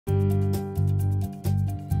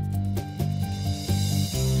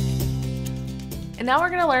And now we're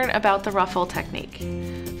going to learn about the ruffle technique.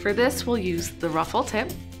 For this, we'll use the ruffle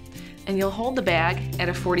tip, and you'll hold the bag at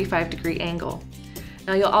a 45-degree angle.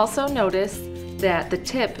 Now you'll also notice that the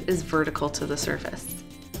tip is vertical to the surface.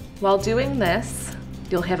 While doing this,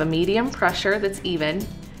 you'll have a medium pressure that's even,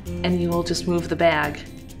 and you will just move the bag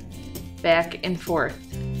back and forth.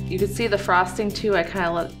 You can see the frosting too. I kind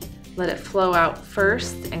of let it flow out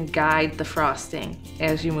first and guide the frosting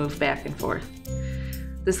as you move back and forth.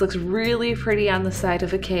 This looks really pretty on the side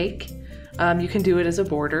of a cake. You can do it as a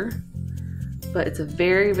border, but it's a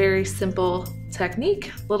very, very simple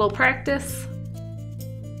technique. Little practice,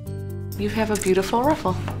 you have a beautiful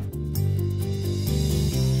ruffle.